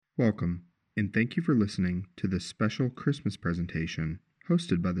Welcome, and thank you for listening to this special Christmas presentation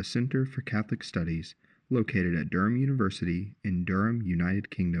hosted by the Center for Catholic Studies located at Durham University in Durham,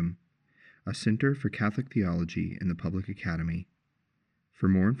 United Kingdom, a center for Catholic theology in the Public Academy. For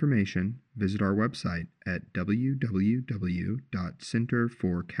more information, visit our website at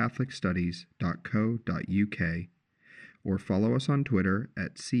www.centerforcatholicstudies.co.uk or follow us on Twitter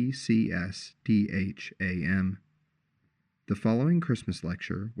at CCSDHAM. The following Christmas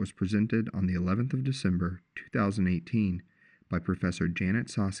lecture was presented on the 11th of December, 2018 by Professor Janet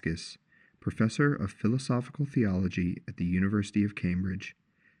Soskis, Professor of Philosophical Theology at the University of Cambridge,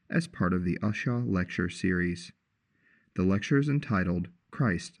 as part of the Usha Lecture Series. The lecture is entitled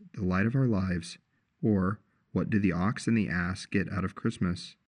Christ, the Light of Our Lives, or What Do the Ox and the Ass Get Out of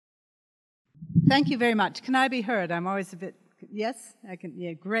Christmas? Thank you very much. Can I be heard? I'm always a bit, yes? I can.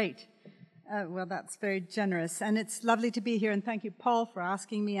 Yeah, great. Well, that's very generous. And it's lovely to be here. And thank you, Paul, for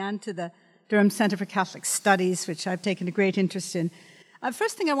asking me, and to the Durham Center for Catholic Studies, which I've taken a great interest in.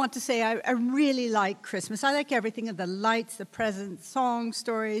 First thing I want to say, I really like Christmas. I like everything of the lights, the presents, songs,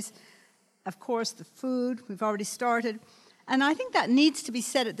 stories, of course, the food. We've already started. And I think that needs to be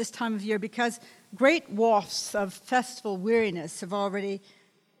said at this time of year because great wafts of festival weariness have already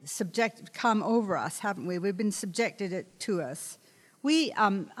come over us, haven't we? We've been subjected to us. We,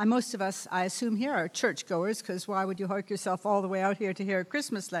 most of us, I assume here, are churchgoers, because why would you hike yourself all the way out here to hear a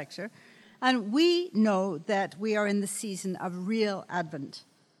Christmas lecture? And we know that we are in the season of real Advent.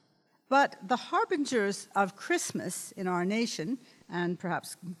 But the harbingers of Christmas in our nation, and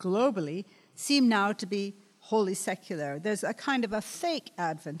perhaps globally, seem now to be wholly secular. There's a kind of a fake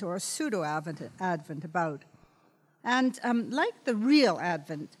Advent or a pseudo-Advent about. And like the real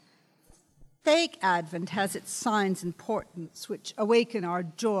Advent, fake Advent has its signs and portents which awaken our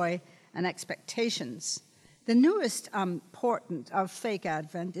joy and expectations. The newest portent of fake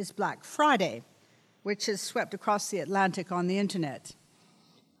Advent is Black Friday, which has swept across the Atlantic on the internet.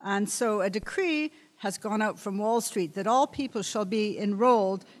 And so a decree has gone out from Wall Street that all people shall be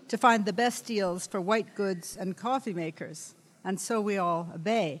enrolled to find the best deals for white goods and coffee makers. And so we all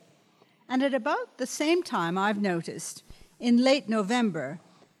obey. And at about the same time, I've noticed, in late November,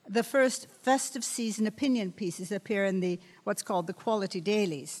 the first festive season opinion pieces appear in what's called the Quality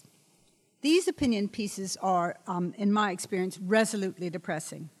Dailies. These opinion pieces are, in my experience, resolutely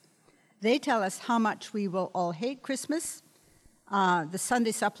depressing. They tell us how much we will all hate Christmas. The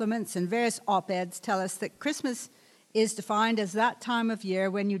Sunday supplements and various op-eds tell us that Christmas is defined as that time of year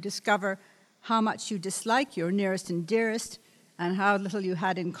when you discover how much you dislike your nearest and dearest and how little you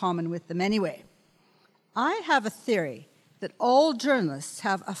had in common with them anyway. I have a theory that all journalists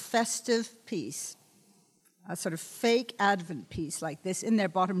have a festive piece, a sort of fake Advent piece like this in their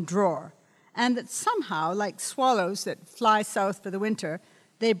bottom drawer, and that somehow, like swallows that fly south for the winter,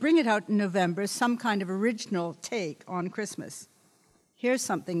 they bring it out in November as some kind of original take on Christmas. Here's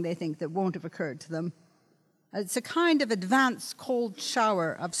something they think that won't have occurred to them. It's a kind of advanced cold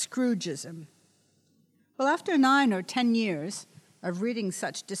shower of Scroogeism. Well, after 9 or 10 years of reading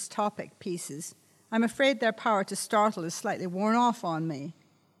such dystopic pieces, I'm afraid their power to startle is slightly worn off on me.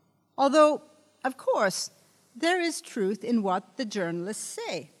 Although, of course, there is truth in what the journalists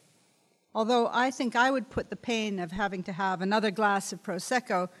say. Although I think I would put the pain of having to have another glass of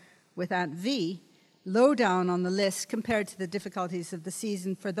Prosecco with Aunt V low down on the list compared to the difficulties of the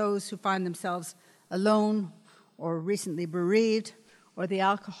season for those who find themselves alone or recently bereaved, or the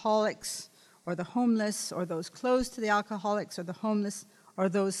alcoholics, or the homeless, or those close to the alcoholics or the homeless, or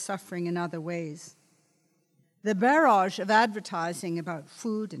those suffering in other ways. The barrage of advertising about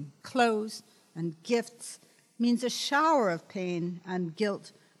food and clothes and gifts means a shower of pain and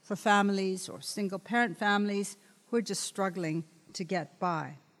guilt for families or single-parent families who are just struggling to get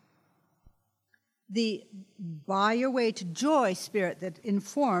by. The buy your way to joy spirit that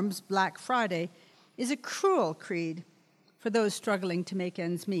informs Black Friday is a cruel creed for those struggling to make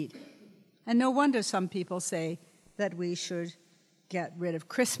ends meet. And no wonder some people say that we should get rid of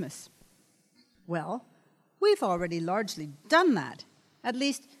Christmas. Well, we've already largely done that. At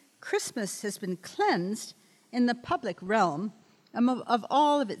least Christmas has been cleansed in the public realm of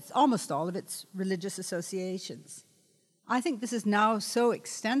almost all of its religious associations. I think this is now so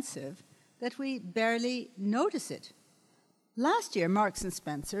extensive that we barely notice it. Last year, Marks and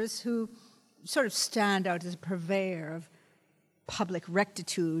Spencer's, who sort of stand out as a purveyor of public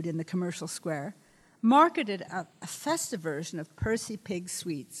rectitude in the commercial square, marketed a festive version of Percy Pig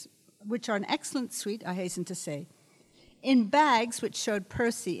sweets, which are an excellent sweet, I hasten to say, in bags which showed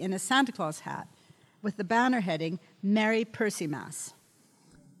Percy in a Santa Claus hat with the banner heading, Merry Percy Mass.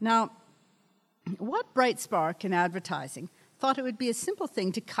 Now, what bright spark in advertising thought it would be a simple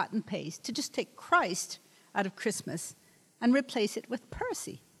thing to cut and paste, to just take Christ out of Christmas and replace it with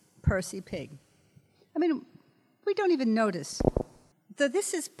Percy Pig. I mean, we don't even notice that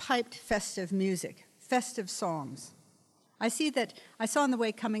this is piped festive music, festive songs. I saw on the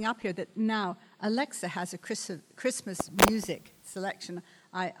way coming up here that now Alexa has a Christmas music selection.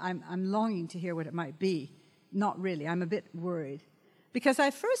 I'm longing to hear what it might be. Not really, I'm a bit worried. Because I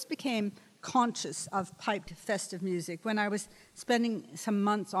first became conscious of piped festive music when I was spending some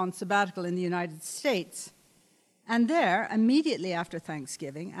months on sabbatical in the United States. And there, immediately after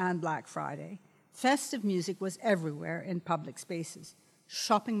Thanksgiving and Black Friday, festive music was everywhere in public spaces,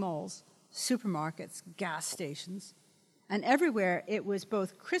 shopping malls, supermarkets, gas stations, and everywhere it was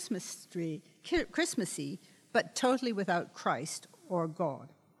both Christmassy, but totally without Christ or God.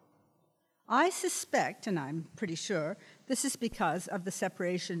 I suspect, and I'm pretty sure, this is because of the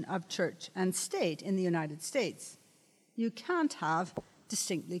separation of church and state in the United States. You can't have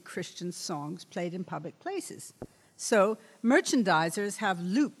distinctly Christian songs played in public places. So merchandisers have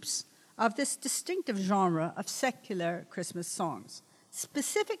loops of this distinctive genre of secular Christmas songs,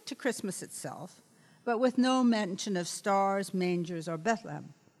 specific to Christmas itself, but with no mention of stars, mangers, or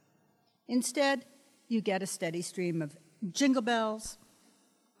Bethlehem. Instead, you get a steady stream of Jingle Bells,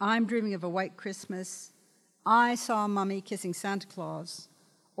 I'm Dreaming of a White Christmas, I Saw Mummy Kissing Santa Claus,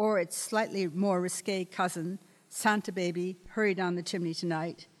 or its slightly more risque cousin, Santa Baby, Hurry Down the Chimney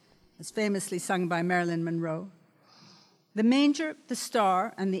Tonight, as famously sung by Marilyn Monroe. The manger, the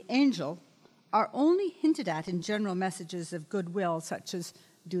star, and the angel are only hinted at in general messages of goodwill, such as,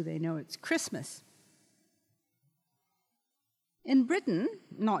 do they know it's Christmas? In Britain,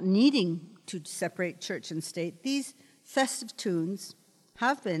 not needing to separate church and state, these festive tunes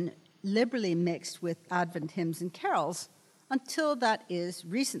have been liberally mixed with Advent hymns and carols until that is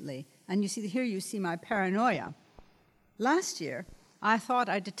recently. And here you see my paranoia. Last year, I thought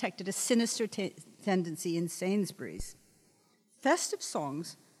I detected a sinister tendency in Sainsbury's. Festive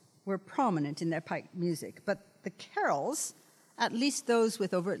songs were prominent in their piped music, but the carols, at least those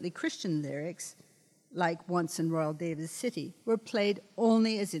with overtly Christian lyrics, like Once in Royal David City, were played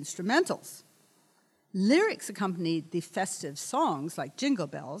only as instrumentals. Lyrics accompanied the festive songs, like Jingle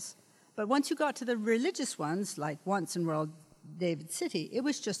Bells, but once you got to the religious ones, like Once in Royal David City, it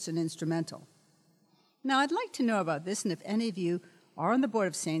was just an instrumental. Now, I'd like to know about this, and if any of you are on the board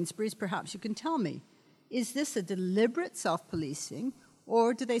of Sainsbury's, perhaps you can tell me. Is this a deliberate self-policing,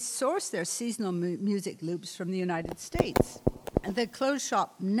 or do they source their seasonal music loops from the United States? And the clothes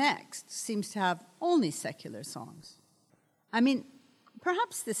shop Next seems to have only secular songs. I mean,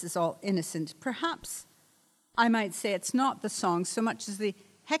 perhaps this is all innocent. Perhaps I might say it's not the songs so much as the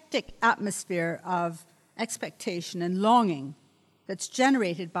hectic atmosphere of expectation and longing that's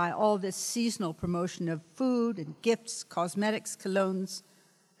generated by all this seasonal promotion of food and gifts, cosmetics, colognes,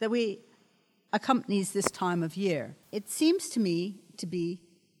 that accompanies this time of year. It seems to me to be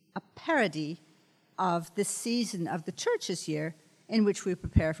a parody of this season of the church's year in which we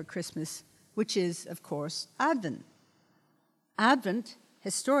prepare for Christmas, which is, of course, Advent. Advent,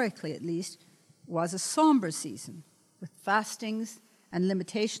 historically at least, was a somber season with fastings and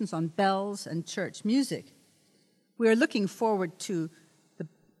limitations on bells and church music. We are looking forward to the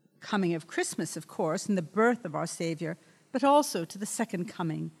coming of Christmas, of course, and the birth of our Savior, but also to the second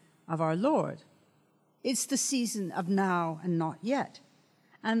coming of our Lord. It's the season of now and not yet.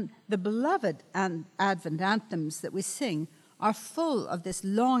 And the beloved Advent anthems that we sing are full of this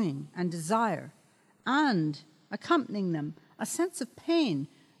longing and desire, and accompanying them, a sense of pain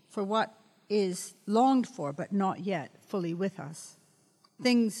for what is longed for but not yet fully with us.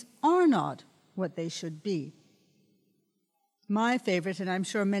 Things are not what they should be. My favorite, and I'm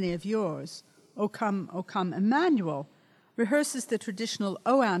sure many of yours, O Come, Emmanuel, rehearses the traditional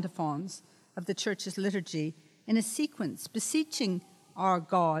O antiphons of the Church's liturgy in a sequence beseeching our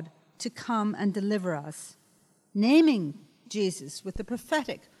God to come and deliver us, naming Jesus with the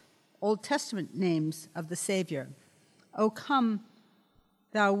prophetic Old Testament names of the Savior. O come,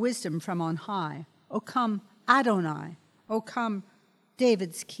 thou wisdom from on high. O come, Adonai. O come,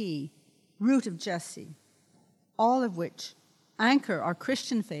 David's key, root of Jesse, all of which anchor our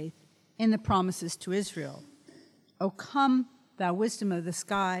Christian faith in the promises to Israel. O come, thou wisdom of the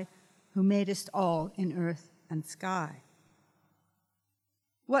sky, who madest all in earth and sky.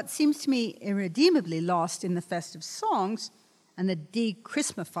 What seems to me irredeemably lost in the festive songs and the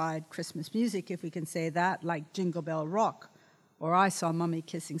de-Christmified Christmas music, if we can say that, like Jingle Bell Rock or I Saw Mummy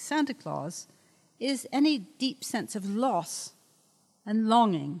Kissing Santa Claus, is any deep sense of loss and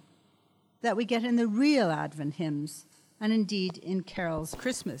longing that we get in the real Advent hymns and indeed in Carol's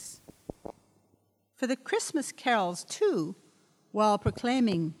Christmas. For the Christmas carols, too, while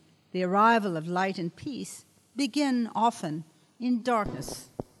proclaiming the arrival of light and peace, begin often in darkness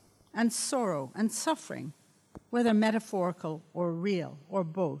and sorrow and suffering, whether metaphorical or real, or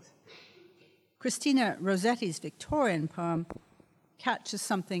both. Christina Rossetti's Victorian poem catches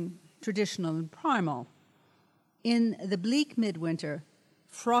something traditional and primal. In the bleak midwinter,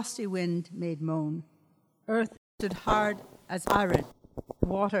 frosty wind made moan. Earth stood hard as iron,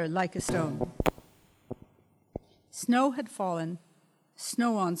 water like a stone. Snow had fallen,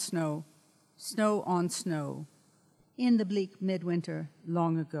 snow on snow, snow on snow, in the bleak midwinter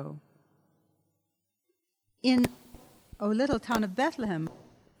long ago. In O Little Town of Bethlehem,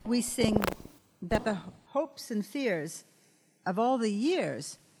 we sing that the hopes and fears of all the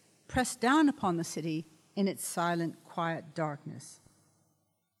years pressed down upon the city in its silent, quiet darkness.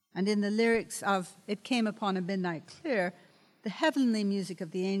 And in the lyrics of It Came Upon a Midnight Clear, the heavenly music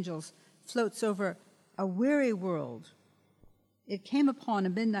of the angels floats over a weary world. It came upon a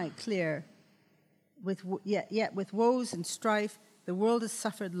midnight clear, yet with woes and strife the world has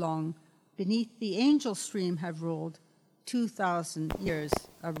suffered long. Beneath the angel stream have rolled 2,000 years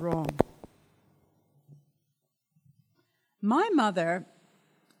of wrong. My mother,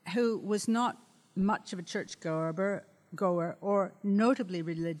 who was not much of a churchgoer or notably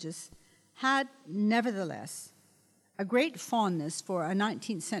religious, had nevertheless a great fondness for a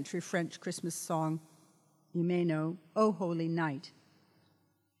 19th century French Christmas song you may know, O Holy Night.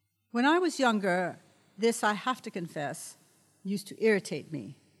 When I was younger, this, I have to confess, used to irritate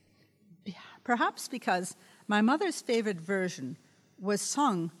me, perhaps because my mother's favorite version was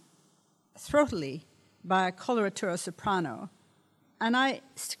sung throatily by a coloratura soprano, and I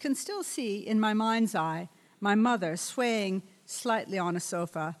can still see in my mind's eye my mother swaying slightly on a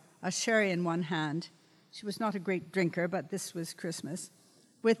sofa, a sherry in one hand. She was not a great drinker, but this was Christmas,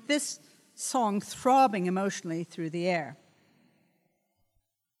 with this song throbbing emotionally through the air.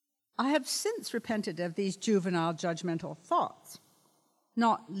 I have since repented of these juvenile judgmental thoughts,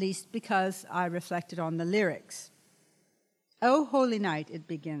 not least because I reflected on the lyrics. O holy night, it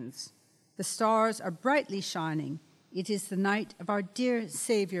begins. The stars are brightly shining. It is the night of our dear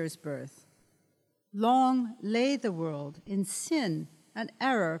Savior's birth. Long lay the world in sin and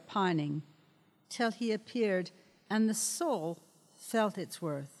error pining, till he appeared and the soul felt its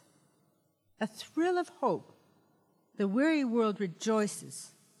worth. A thrill of hope, the weary world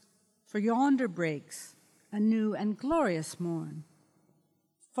rejoices, for yonder breaks a new and glorious morn.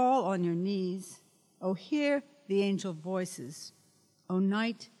 Fall on your knees, O hear the angel voices, O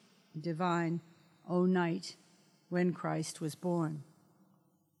night divine, O night when Christ was born.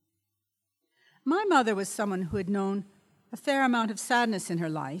 My mother was someone who had known a fair amount of sadness in her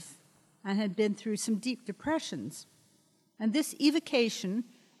life and had been through some deep depressions. And this evocation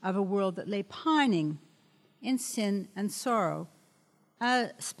of a world that lay pining in sin and sorrow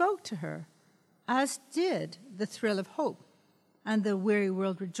spoke to her, as did the thrill of hope and the weary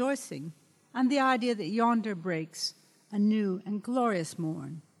world rejoicing, and the idea that yonder breaks a new and glorious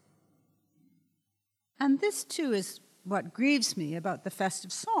morn. And this, too, is what grieves me about the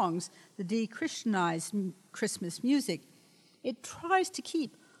festive songs, the de-Christianized Christmas music. It tries to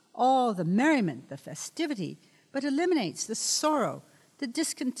keep all the merriment, the festivity, but eliminates the sorrow, the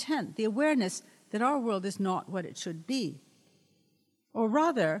discontent, the awareness that our world is not what it should be. Or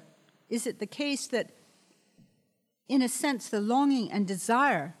rather, is it the case that, in a sense, the longing and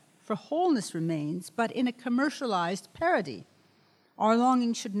desire for wholeness remains, but in a commercialized parody? Our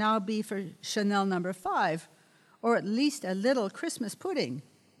longing should now be for Chanel No. 5, or at least a little Christmas pudding.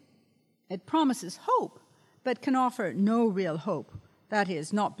 It promises hope, but can offer no real hope. That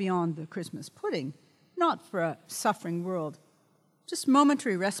is, not beyond the Christmas pudding, not for a suffering world. Just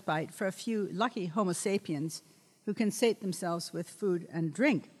momentary respite for a few lucky Homo sapiens who can sate themselves with food and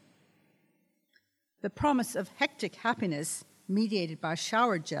drink. The promise of hectic happiness mediated by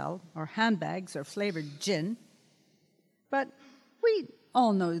shower gel or handbags or flavored gin. But we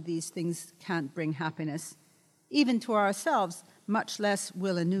all know these things can't bring happiness. Even to ourselves, much less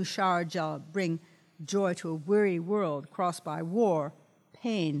will a new shower gel bring joy to a weary world crossed by war,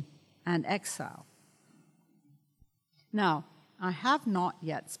 pain, and exile. Now, I have not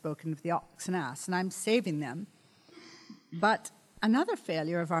yet spoken of the ox and ass, and I'm saving them. But another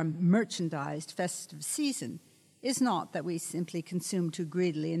failure of our merchandised festive season is not that we simply consume too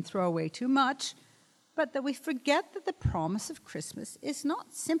greedily and throw away too much, but that we forget that the promise of Christmas is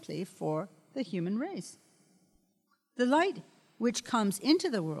not simply for the human race. The light which comes into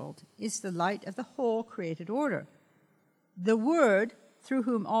the world is the light of the whole created order. The Word, through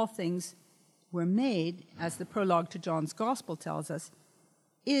whom all things were made, as the prologue to John's Gospel tells us,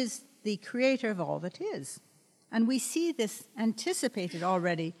 is the creator of all that is. And we see this anticipated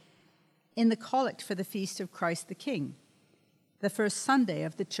already in the collect for the feast of Christ the King, the first Sunday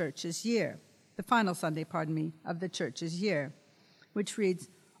of the church's year, the final Sunday, of the church's year, which reads,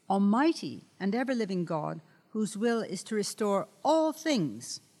 Almighty and ever-living God, whose will is to restore all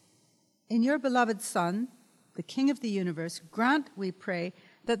things, in your beloved Son, the King of the universe, grant, we pray,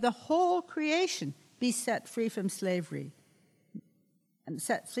 that the whole creation be set free from slavery,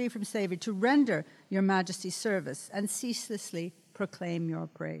 to render your majesty service and ceaselessly proclaim your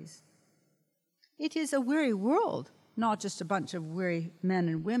praise. It is a weary world, not just a bunch of weary men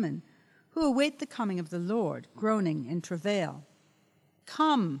and women who await the coming of the Lord, groaning in travail.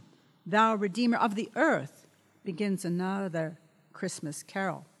 Come, thou Redeemer of the earth, begins another Christmas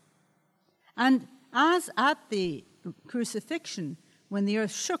carol. And as at the crucifixion, when the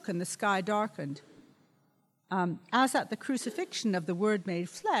earth shook and the sky darkened, as at the crucifixion of the Word made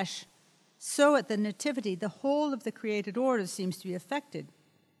flesh, so at the Nativity, the whole of the created order seems to be affected.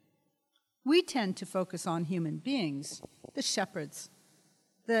 We tend to focus on human beings, the shepherds,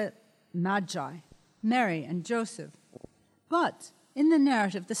 the Magi, Mary and Joseph. But in the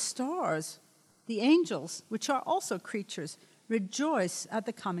narrative, the stars, the angels, which are also creatures, rejoice at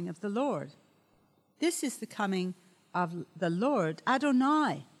the coming of the Lord. This is the coming of the Lord,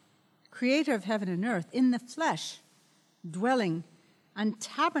 Adonai, creator of heaven and earth, in the flesh, dwelling and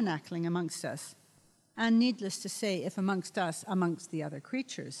tabernacling amongst us, and needless to say, if amongst us, amongst the other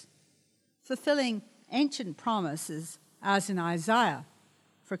creatures, fulfilling ancient promises, as in Isaiah,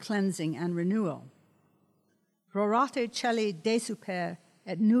 for cleansing and renewal. Rorate celi desuper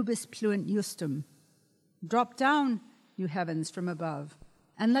et nubis pluint justum. Drop down, you heavens, from above,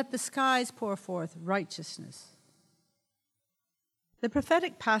 and let the skies pour forth righteousness. The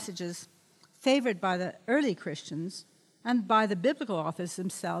prophetic passages favored by the early Christians and by the biblical authors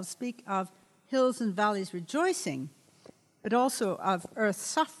themselves speak of hills and valleys rejoicing, but also of earth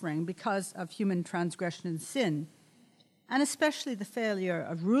suffering because of human transgression and sin, and especially the failure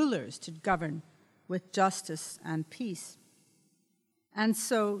of rulers to govern with justice and peace. And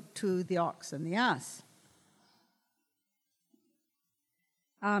so to the ox and the ass.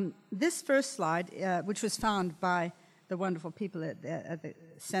 This first slide, which was found by the wonderful people at the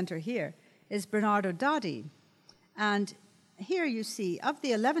center here, is Bernardo Daddi. And here you see, of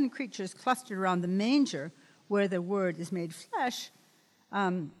the 11 creatures clustered around the manger, where the Word is made flesh,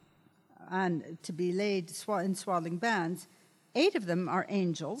 and to be laid in swaddling bands, 8 of them are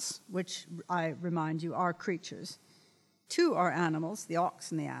angels, which I remind you are creatures. 2 are animals, the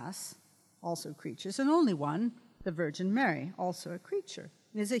ox and the ass, also creatures, and only one, the Virgin Mary, also a creature,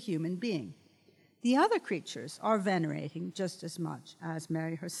 is a human being. The other creatures are venerating just as much as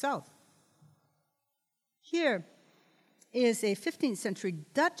Mary herself. Here is a 15th century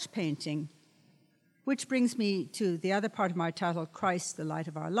Dutch painting, which brings me to the other part of my title, Christ, the Light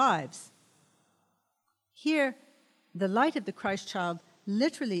of Our Lives. Here, the light of the Christ child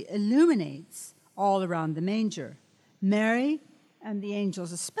literally illuminates all around the manger, Mary and the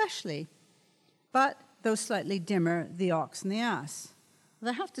angels especially, but though slightly dimmer, the ox and the ass. But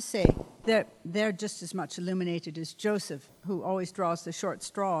I have to say, they're just as much illuminated as Joseph, who always draws the short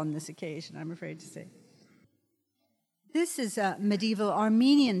straw on this occasion, I'm afraid to say. This is a medieval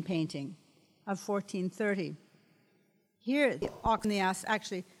Armenian painting of 1430. Here, the ox and the ass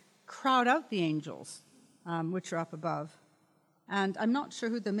actually crowd out the angels, which are up above. And I'm not sure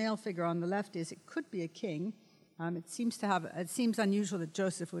who the male figure on the left is. It could be a king. It seems unusual that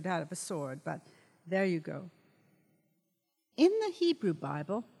Joseph would have a sword, but there you go. In the Hebrew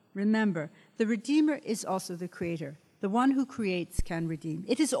Bible, remember, the Redeemer is also the Creator. The one who creates can redeem.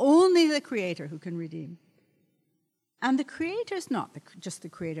 It is only the Creator who can redeem. And the Creator is not just the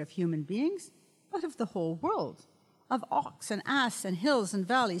Creator of human beings, but of the whole world, of ox and ass and hills and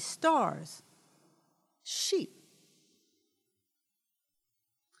valleys, stars, sheep.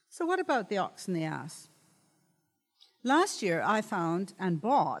 So what about the ox and the ass? Last year I found and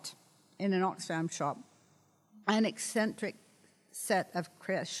bought in an Oxfam shop an eccentric set of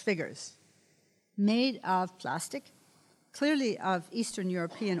creche figures made of plastic, clearly of Eastern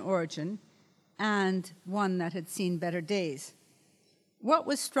European origin, and one that had seen better days. What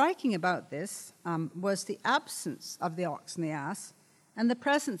was striking about this was the absence of the ox and the ass, and the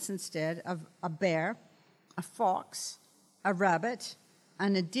presence instead of a bear, a fox, a rabbit,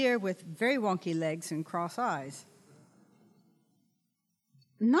 and a deer with very wonky legs and cross eyes.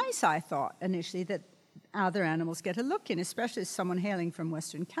 Nice, I thought, initially, that other animals get a look in, especially as someone hailing from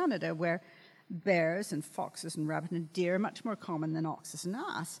Western Canada, where bears and foxes and rabbits and deer are much more common than oxes and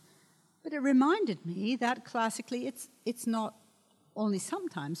ass. But it reminded me that classically it's not only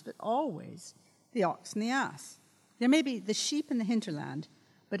sometimes, but always, the ox and the ass. There may be the sheep in the hinterland,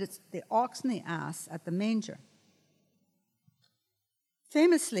 but it's the ox and the ass at the manger.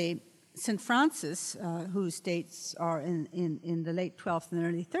 Famously, St. Francis, whose dates are in the late 12th and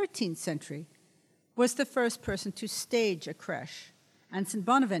early 13th century, was the first person to stage a creche, and St.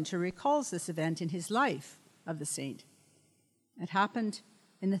 Bonaventure recalls this event in his life of the saint. It happened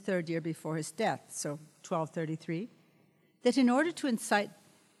in the 3rd year before his death, so 1233, that in order to incite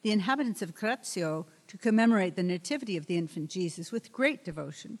the inhabitants of Grazio to commemorate the nativity of the infant Jesus with great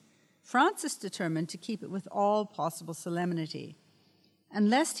devotion, Francis determined to keep it with all possible solemnity. And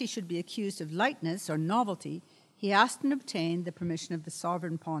lest he should be accused of lightness or novelty, he asked and obtained the permission of the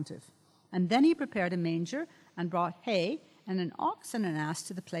sovereign pontiff. And then he prepared a manger and brought hay and an ox and an ass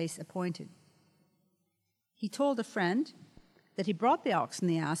to the place appointed. He told a friend that he brought the ox and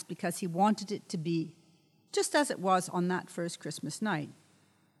the ass because he wanted it to be just as it was on that first Christmas night.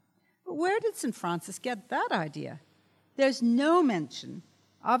 But where did St. Francis get that idea? There's no mention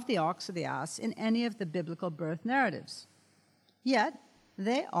of the ox or the ass in any of the biblical birth narratives. Yet,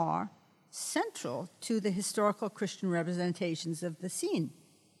 they are central to the historical Christian representations of the scene.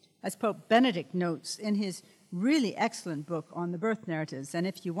 As Pope Benedict notes in his really excellent book on the birth narratives, and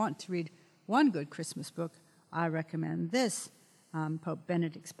if you want to read one good Christmas book, I recommend this, Pope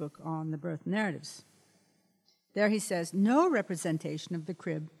Benedict's book on the birth narratives. There he says, no representation of the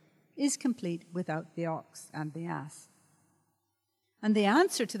crib is complete without the ox and the ass. And the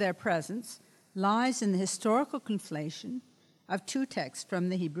answer to their presence lies in the historical conflation of two texts from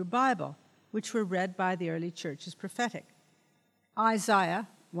the Hebrew Bible, which were read by the early church as prophetic. Isaiah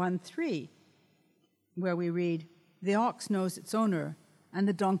 1:3, where we read, "The ox knows its owner, and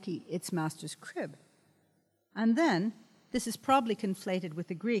the donkey its master's crib." And then, this is probably conflated with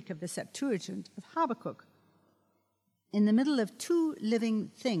the Greek of the Septuagint of Habakkuk. "In the middle of two living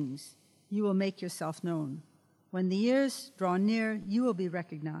things, you will make yourself known. When the years draw near, you will be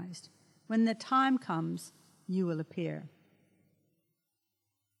recognized. When the time comes, you will appear."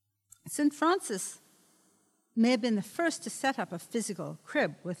 St. Francis may have been the first to set up a physical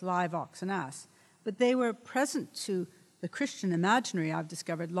crib with live ox and ass, but they were present to the Christian imaginary, I've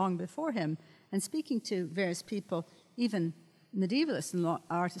discovered, long before him. And speaking to various people, even medievalists and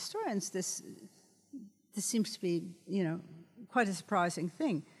art historians, this seems to be, quite a surprising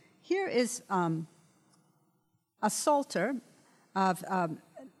thing. Here is a psalter of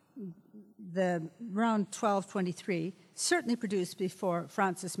the around 1223, certainly produced before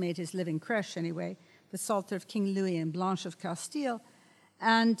Francis made his living creche anyway, the Psalter of King Louis and Blanche of Castile.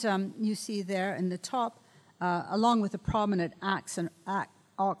 And you see there in the top, along with a prominent ox and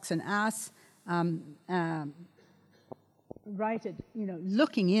ass,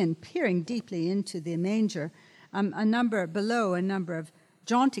 looking in, peering deeply into the manger, a number of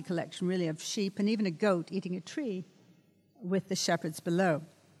jaunty collection, really, of sheep and even a goat eating a tree with the shepherds below.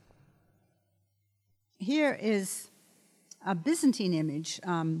 Here is a Byzantine image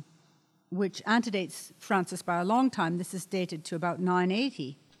which antedates Francis by a long time. This is dated to about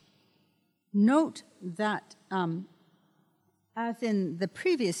 980. Note that, as in the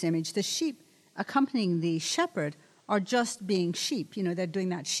previous image, the sheep accompanying the shepherd are just being sheep. They're doing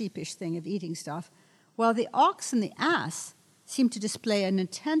that sheepish thing of eating stuff, while the ox and the ass seem to display an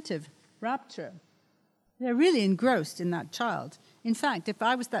attentive rapture. They're really engrossed in that child. In fact, if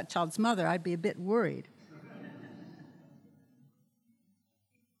I was that child's mother, I'd be a bit worried.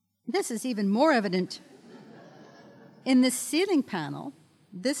 This is even more evident in this ceiling panel.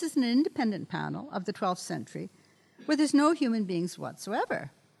 This is an independent panel of the 12th century where there's no human beings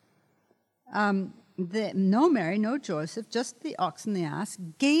whatsoever. No Mary, no Joseph, just the ox and the ass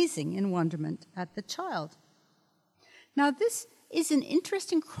gazing in wonderment at the child. Now, this is an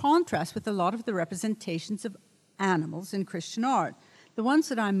interesting contrast with a lot of the representations of animals in Christian art. The ones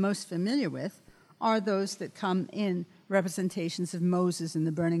that I'm most familiar with are those that come in representations of Moses in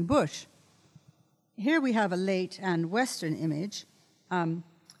the burning bush. Here we have a late and Western image.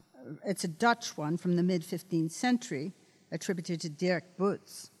 It's a Dutch one from the mid-15th century, attributed to Dirk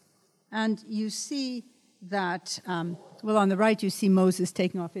Boots. And you see that, on the right you see Moses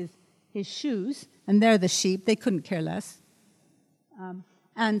taking off his shoes, and they're the sheep. They couldn't care less.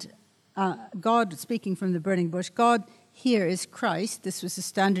 God, speaking from the burning bush, God here is Christ. This was a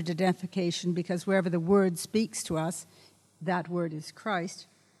standard identification because wherever the word speaks to us, that word is Christ.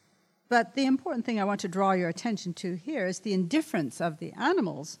 But the important thing I want to draw your attention to here is the indifference of the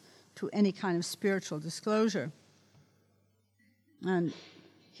animals to any kind of spiritual disclosure. And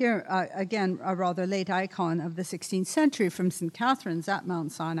here, again, a rather late icon of the 16th century from St. Catherine's at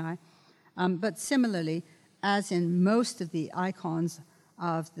Mount Sinai. But similarly, as in most of the icons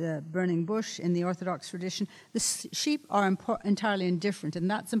of the burning bush in the Orthodox tradition. The sheep are entirely indifferent, and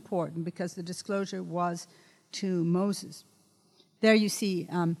that's important because the disclosure was to Moses. There you see,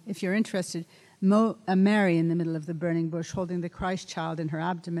 if you're interested, Mary in the middle of the burning bush holding the Christ child in her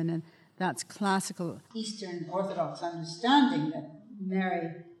abdomen, and that's classical Eastern Orthodox understanding that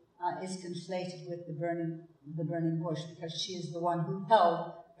Mary is conflated with the burning bush because she is the one who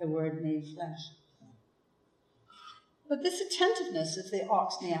held the Word made flesh. But this attentiveness of the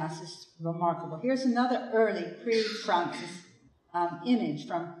ox and the ass is remarkable. Here's another early pre-Francis image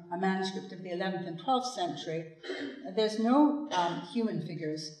from a manuscript of the 11th and 12th century. There's no human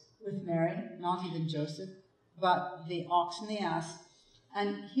figures with Mary, not even Joseph, but the ox and the ass.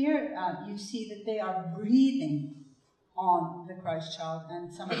 And here you see that they are breathing on the Christ child,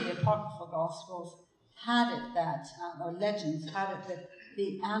 and some of the apocryphal Gospels had it that, or legends had it that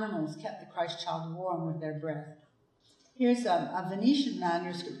the animals kept the Christ child warm with their breath. Here's a Venetian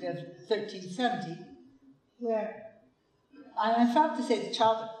manuscript of 1370, where I'm proud to say the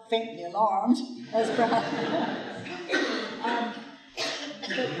child faintly alarmed, as perhaps.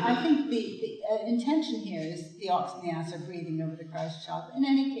 But I think the intention here is the ox and the ass are breathing over the Christ child. In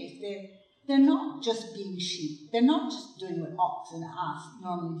any case, they're not just being sheep. They're not just doing what ox and ass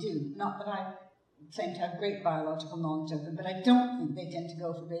normally do. Not that I claim to have great biological knowledge of them, but I don't think they tend to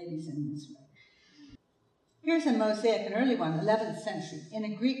go for babies in this way. Here's a mosaic, an early one, 11th century, in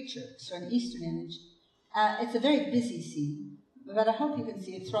a Greek church, so an Eastern image. It's a very busy scene, but I hope you can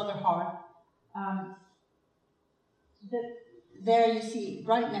see it's rather hard. There you see,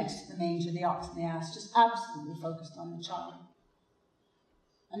 right next to the manger, the ox and the ass, just absolutely focused on the child.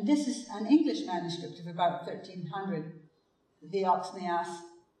 And this is an English manuscript of about 1300, the ox and the ass,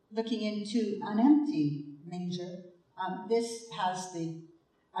 looking into an empty manger. This has the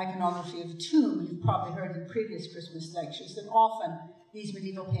iconography of a tomb. You've probably heard in previous Christmas lectures that often these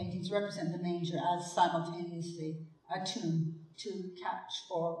medieval paintings represent the manger as simultaneously a tomb to catch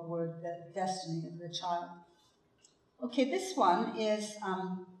forward the destiny of the child. Okay, this one is,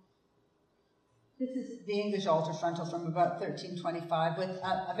 this is the English altar frontal from about 1325 with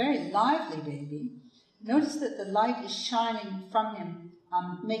a very lively baby. Notice that the light is shining from him,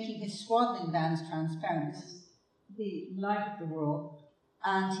 making his swaddling bands transparent. This is the light of the world.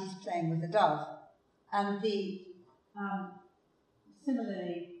 And he's playing with a dove. And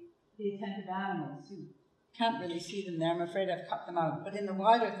similarly, the attentive animals, you can't really see them there. I'm afraid I've cut them out. But in the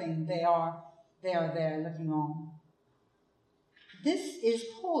wider thing, they are there looking on. This is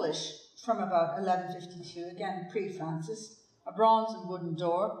Polish from about 1152, again pre-Francis, a bronze and wooden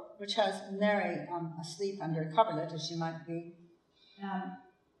door, which has Mary asleep under a coverlet, as she might be. I'm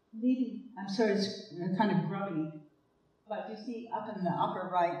sorry, it's kind of grubby. But you see up in the upper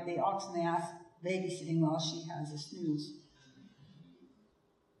right, the ox and the ass babysitting while she has a snooze.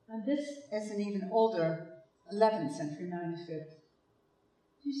 And this is an even older 11th century manuscript.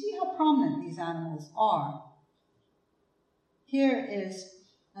 Do you see how prominent these animals are? Here is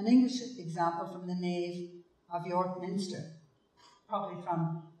an English example from the nave of York Minster, probably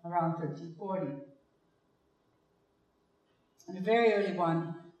from around 1340. And a very early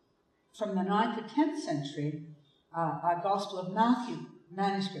one from the 9th or 10th century, a Gospel of Matthew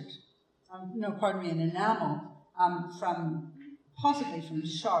manuscript, an enamel, possibly from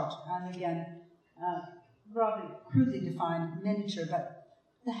Chartres, and again, rather crudely defined miniature, but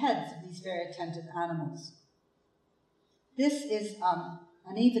the heads of these very attentive animals. This is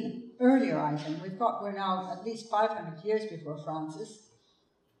an even earlier item. We're now at least 500 years before Francis.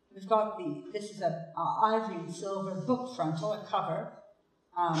 We've got this is a ivory and silver book frontal, a cover,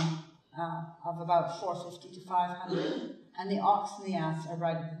 of about 450 to 500, and the ox and the ass are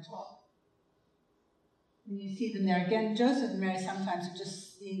right at the top. And you see them there again. Joseph and Mary sometimes are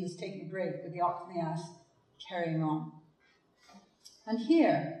just seen as taking a break, with the ox and the ass carrying on. And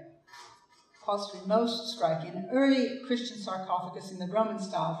here, possibly most striking, an early Christian sarcophagus in the Roman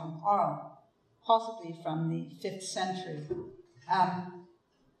style from Arles, possibly from the 5th century.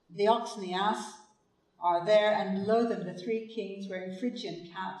 The ox and the ass are there, and below them the three kings wearing Phrygian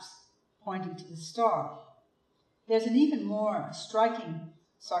caps pointing to the star. There's an even more striking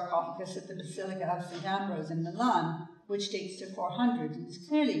sarcophagus at the Basilica of St. Ambrose in Milan, which dates to 400 and is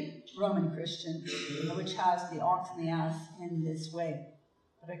clearly Roman Christian, which has the ox and the ass in this way.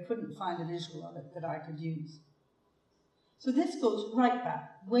 But I couldn't find a visual of it that I could use. So this goes right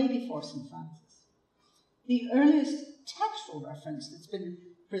back, way before St. Francis. The earliest textual reference that's been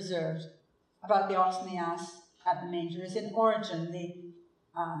preserved about the ox and the ass at the manger is in Origen, the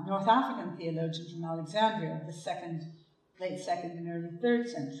North African theologian from Alexandria, the late 2nd and early 3rd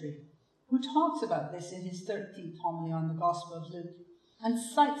century, who talks about this in his 13th homily on the Gospel of Luke. and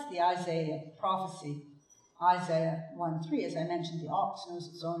cites the Isaiah prophecy, Isaiah 1:3, as I mentioned, the ox knows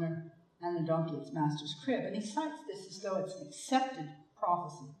its owner and the donkey its master's crib. And he cites this as though it's an accepted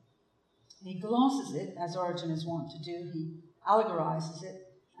prophecy. He glosses it, as Origen is wont to do. He allegorizes it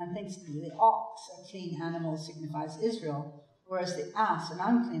and thinks that the ox, a clean animal, signifies Israel, whereas the ass, an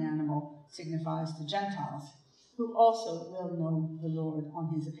unclean animal, signifies the Gentiles, who also will know the Lord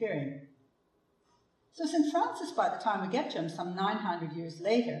on his appearing. So St. Francis, by the time we get to him, some 900 years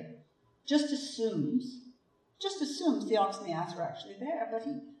later, just assumes the ox and the ass are actually there, but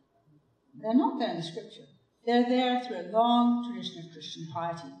they're not there in the scripture. They're there through a long tradition of Christian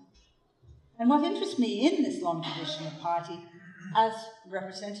piety. And what interests me in this long tradition of piety, as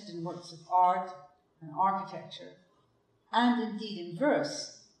represented in works of art and architecture, and indeed in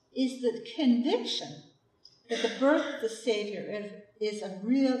verse, is the conviction that the birth of the Saviour is of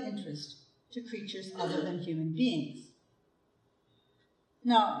real interest to creatures other than human beings.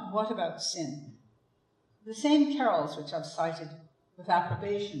 Now, what about sin? The same carols which I've cited with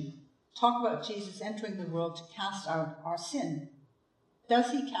approbation talk about Jesus entering the world to cast out our sin. Does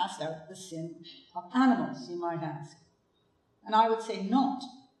he cast out the sin of animals, you might ask? And I would say not,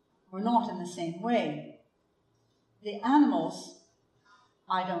 or not in the same way. The animals,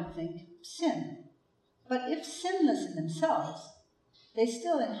 I don't think, sin. But if sinless in themselves, they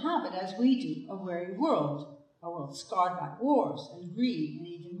still inhabit, as we do, a weary world, a world scarred by wars and greed and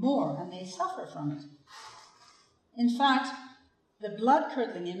even more, and they suffer from it. In fact, the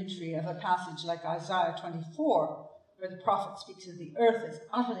blood-curdling imagery of a passage like Isaiah 24, where the prophet speaks of the earth is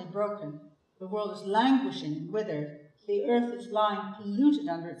utterly broken, the world is languishing and withered, the earth is lying polluted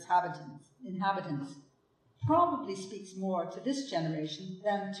under its inhabitants, probably speaks more to this generation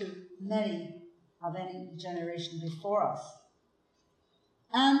than to many of any generation before us.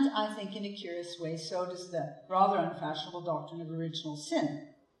 And I think in a curious way, so does the rather unfashionable doctrine of original sin.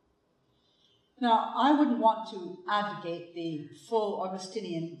 Now, I wouldn't want to advocate the full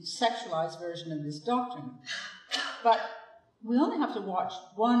Augustinian sexualized version of this doctrine, but we only have to watch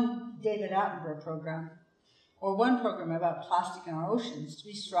one David Attenborough program or one program about plastic in our oceans to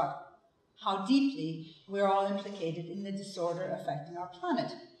be struck how deeply we're all implicated in the disorder affecting our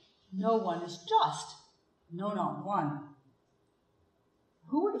planet. No one is just. No, not one.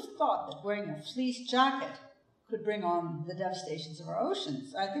 Who would have thought that wearing a fleece jacket could bring on the devastations of our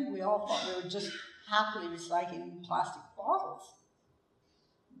oceans? I think we all thought we were just happily recycling plastic bottles.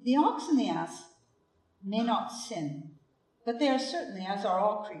 The ox and the ass may not sin, but they are certainly, as are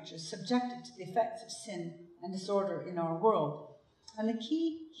all creatures, subjected to the effects of sin and disorder in our world. And the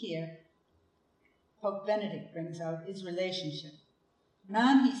key here, Pope Benedict brings out, is relationship.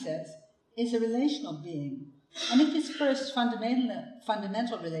 Man, he says, is a relational being. And if his first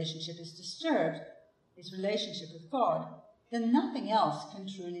fundamental relationship is disturbed, his relationship with God, then nothing else can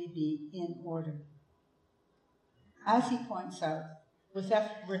truly be in order. As he points out, with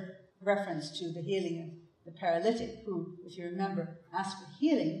reference to the healing of the paralytic, who, if you remember, asked for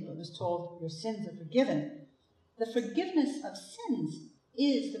healing but was told, your sins are forgiven, the forgiveness of sins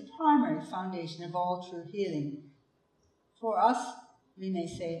is the primary foundation of all true healing. For us, we may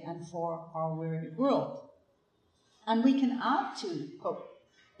say, and for our weary world. And we can add to Pope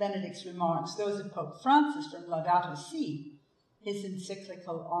Benedict's remarks those of Pope Francis from Laudato Si, his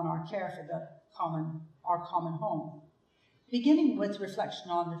encyclical on our care for our common home. Beginning with reflection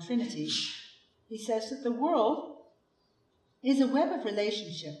on the Trinity, he says that the world is a web of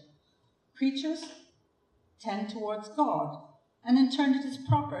relationship. Creatures tend towards God, and in turn it is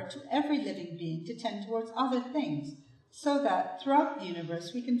proper to every living being to tend towards other things, so that throughout the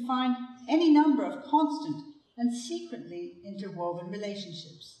universe we can find any number of constant and secretly interwoven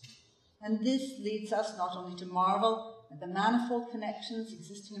relationships. And this leads us not only to marvel at the manifold connections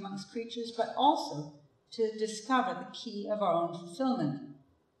existing amongst creatures, but also to discover the key of our own fulfillment.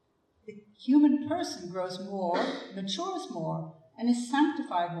 The human person grows more, matures more, and is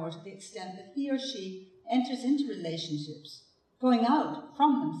sanctified more to the extent that he or she enters into relationships, going out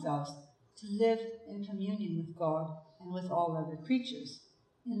from themselves to live in communion with God and with all other creatures.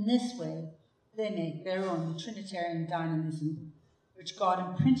 In this way, they make their own Trinitarian dynamism, which God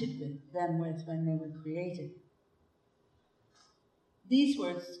imprinted them with when they were created. These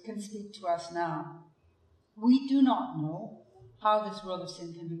words can speak to us now. We do not know how this world of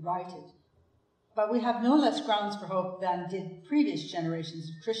sin can be righted, but we have no less grounds for hope than did previous generations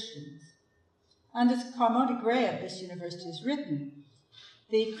of Christians. And as Carmody Gray of this university has written,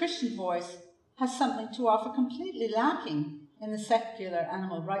 the Christian voice has something to offer completely lacking in the secular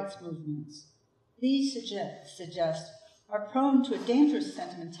animal rights movements. These suggest are prone to a dangerous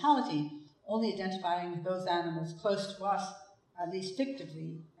sentimentality, only identifying with those animals close to us at least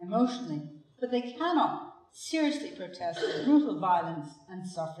fictively, emotionally, but they cannot seriously protest the brutal violence and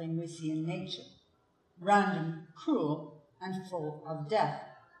suffering we see in nature, random, cruel, and full of death.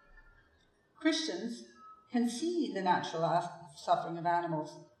 Christians can see the natural suffering of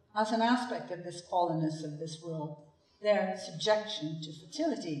animals as an aspect of this fallenness of this world, their subjection to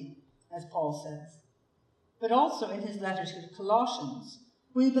fertility, as Paul says. But also in his letter to the Colossians,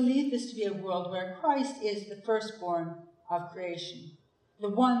 we believe this to be a world where Christ is the firstborn of creation, the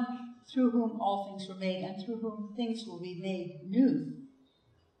one through whom all things were made and through whom things will be made new.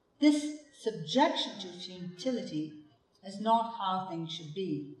 This subjection to futility is not how things should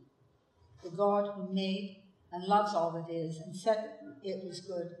be. The God who made and loves all that is and said that it was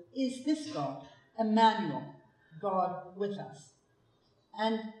good is this God, Emmanuel, God with us.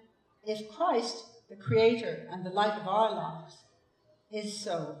 And if Christ, the creator and the light of our lives, is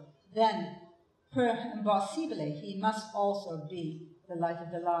so, then per impossibile he must also be the light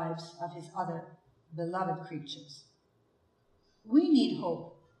of the lives of his other beloved creatures. We need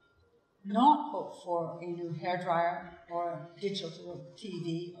hope, not hope for a new hairdryer or digital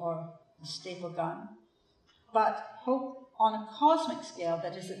TV or a staple gun, but hope on a cosmic scale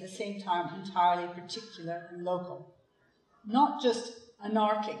that is at the same time entirely particular and local. Not just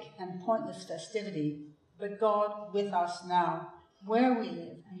anarchic and pointless festivity, but God with us now, where we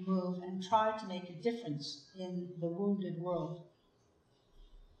live and move and try to make a difference in the wounded world.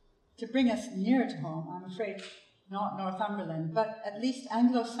 To bring us nearer to home, I'm afraid not Northumberland, but at least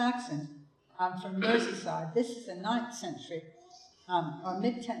Anglo-Saxon from Merseyside. This is a 9th century or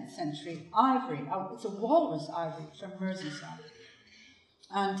mid-10th century ivory. It's a walrus ivory from Merseyside.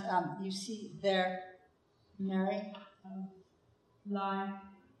 And you see there Mary lying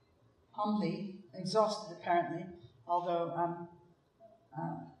humbly, exhausted apparently, although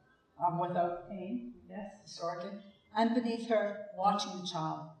without pain, yes, historically, and beneath her watching the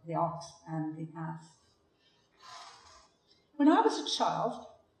child, the ox and the ass. When I was a child,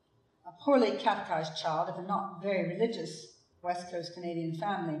 a poorly catechized child of a not very religious West Coast Canadian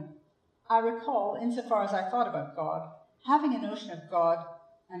family, I recall, insofar as I thought about God, having a notion of God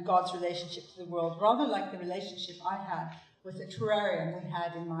and God's relationship to the world rather like the relationship I had with the terrarium we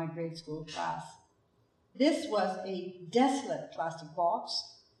had in my grade school class. This was a desolate plastic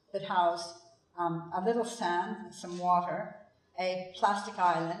box that housed a little sand, some water, a plastic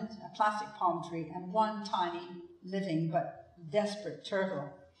island, a plastic palm tree, and one tiny living but desperate turtle.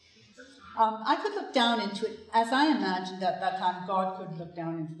 I could look down into it as I imagined at that time God could look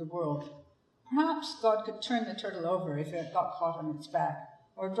down into the world. Perhaps God could turn the turtle over if it got caught on its back,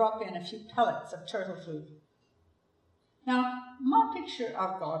 or drop in a few pellets of turtle food. Now, my picture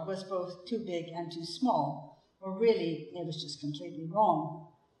of God was both too big and too small, or really, it was just completely wrong.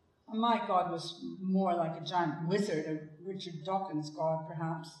 My God was more like a giant wizard, a Richard Dawkins God,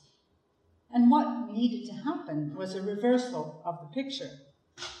 perhaps. And what needed to happen was a reversal of the picture.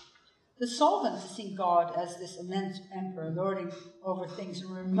 The solvent to see God as this immense emperor lording over things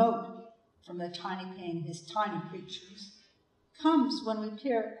remote from the tiny pain, his tiny creatures, comes when we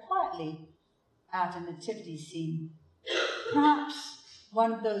peer quietly at a nativity scene. Perhaps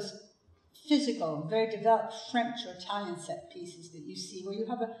one of those physical, very developed French or Italian set pieces that you see, where you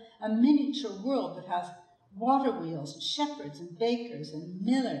have a miniature world that has water wheels and shepherds and bakers and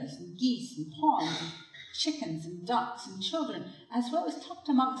millers and geese and ponds and chickens and ducks and children, as well as tucked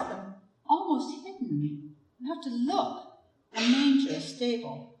amongst them, almost hidden. You have to look. A manger, a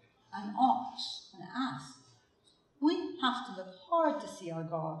stable, an ox, an ass. We have to look hard to see our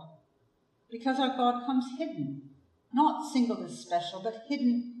God, because our God comes hidden, not singled as special, but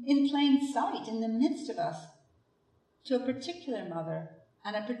hidden in plain sight in the midst of us, to a particular mother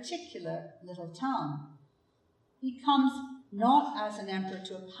and a particular little town. He comes not as an emperor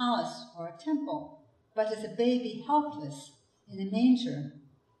to a palace or a temple, but as a baby helpless in a manger,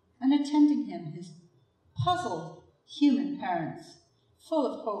 and attending him his puzzled human parents, full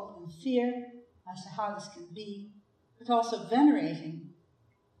of hope and fear as to how this can be, but also venerating.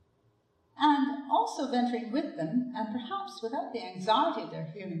 And also venturing with them, and perhaps without the anxiety of their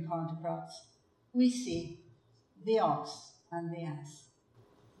human counterparts, we see the ox and the ass.